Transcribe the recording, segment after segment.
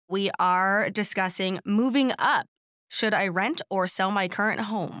We are discussing moving up. Should I rent or sell my current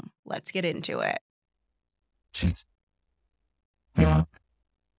home? Let's get into it.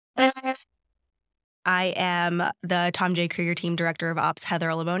 I am the Tom J. Krieger Team Director of Ops, Heather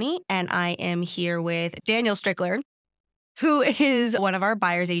Laboni, and I am here with Daniel Strickler, who is one of our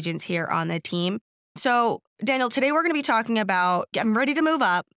buyer's agents here on the team. So, Daniel, today we're going to be talking about, I'm ready to move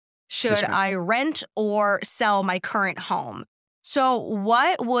up. Should I rent or sell my current home? So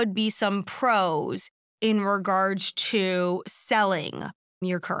what would be some pros in regards to selling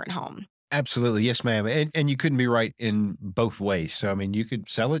your current home? Absolutely. Yes, ma'am. And you couldn't be right in both ways. So, I mean, you could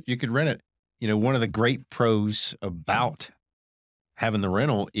sell it, you could rent it. You know, one of the great pros about having the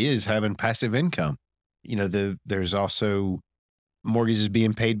rental is having passive income. You know, there's also mortgages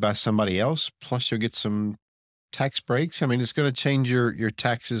being paid by somebody else, plus you'll get some tax breaks. I mean, it's going to change your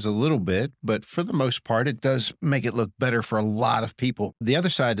taxes a little bit, but for the most part, it does make it look better for a lot of people. The other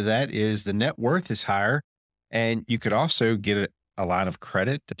side of that is the net worth is higher, and you could also get a line of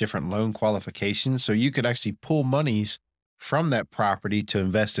credit, different loan qualifications. So you could actually pull monies from that property to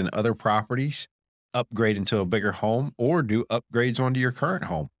invest in other properties, upgrade into a bigger home, or do upgrades onto your current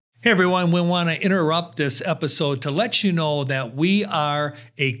home. Hey everyone, we want to interrupt this episode to let you know that we are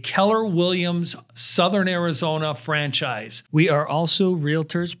a Keller Williams Southern Arizona franchise. We are also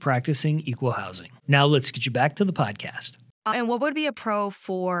realtors practicing equal housing. Now let's get you back to the podcast. And what would be a pro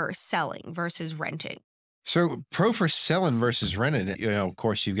for selling versus renting? So pro for selling versus renting, you know, of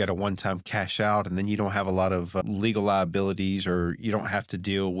course, you've got a one-time cash out, and then you don't have a lot of legal liabilities, or you don't have to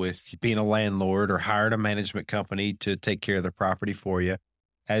deal with being a landlord or hiring a management company to take care of the property for you.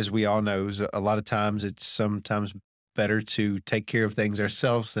 As we all know, a lot of times it's sometimes better to take care of things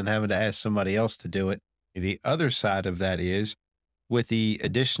ourselves than having to ask somebody else to do it. The other side of that is with the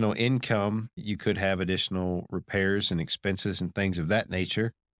additional income, you could have additional repairs and expenses and things of that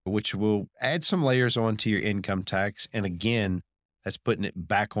nature, which will add some layers onto your income tax. And again, that's putting it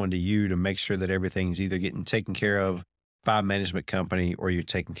back onto you to make sure that everything's either getting taken care of by a management company or you're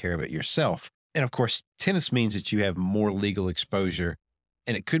taking care of it yourself. And of course, tenants means that you have more legal exposure.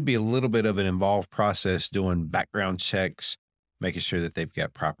 And it could be a little bit of an involved process doing background checks, making sure that they've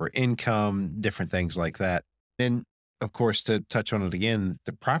got proper income, different things like that. And of course, to touch on it again,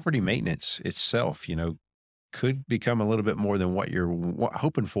 the property maintenance itself, you know, could become a little bit more than what you're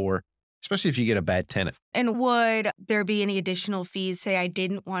hoping for, especially if you get a bad tenant. And would there be any additional fees? Say I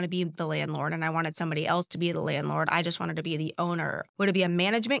didn't want to be the landlord and I wanted somebody else to be the landlord. I just wanted to be the owner. Would it be a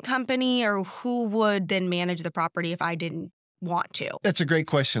management company, or who would then manage the property if I didn't want to? That's a great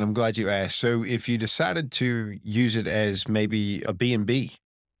question. I'm glad you asked. So if you decided to use it as maybe a B&B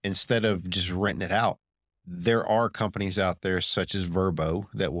instead of just renting it out, there are companies out there such as Verbo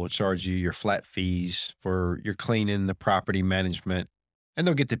that will charge you your flat fees for your cleaning, the property management, and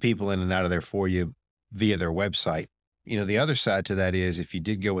they'll get the people in and out of there for you via their website. You know, the other side to that is if you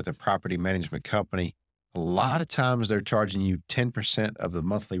did go with a property management company, a lot of times they're charging you 10% of the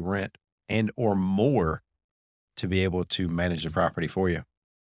monthly rent and or more to be able to manage the property for you.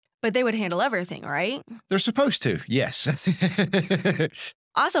 But they would handle everything, right? They're supposed to, yes.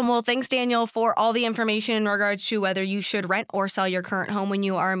 Awesome. Well, thanks, Daniel, for all the information in regards to whether you should rent or sell your current home when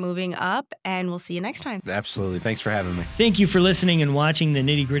you are moving up. And we'll see you next time. Absolutely. Thanks for having me. Thank you for listening and watching the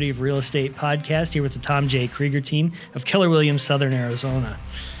Nitty Gritty of Real Estate podcast here with the Tom J. Krieger team of Keller Williams Southern Arizona.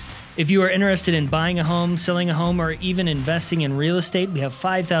 If you are interested in buying a home, selling a home, or even investing in real estate, we have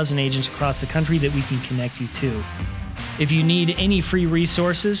 5,000 agents across the country that we can connect you to. If you need any free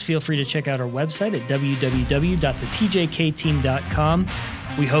resources, feel free to check out our website at www.thetjkteam.com.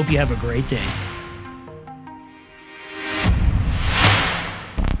 We hope you have a great day.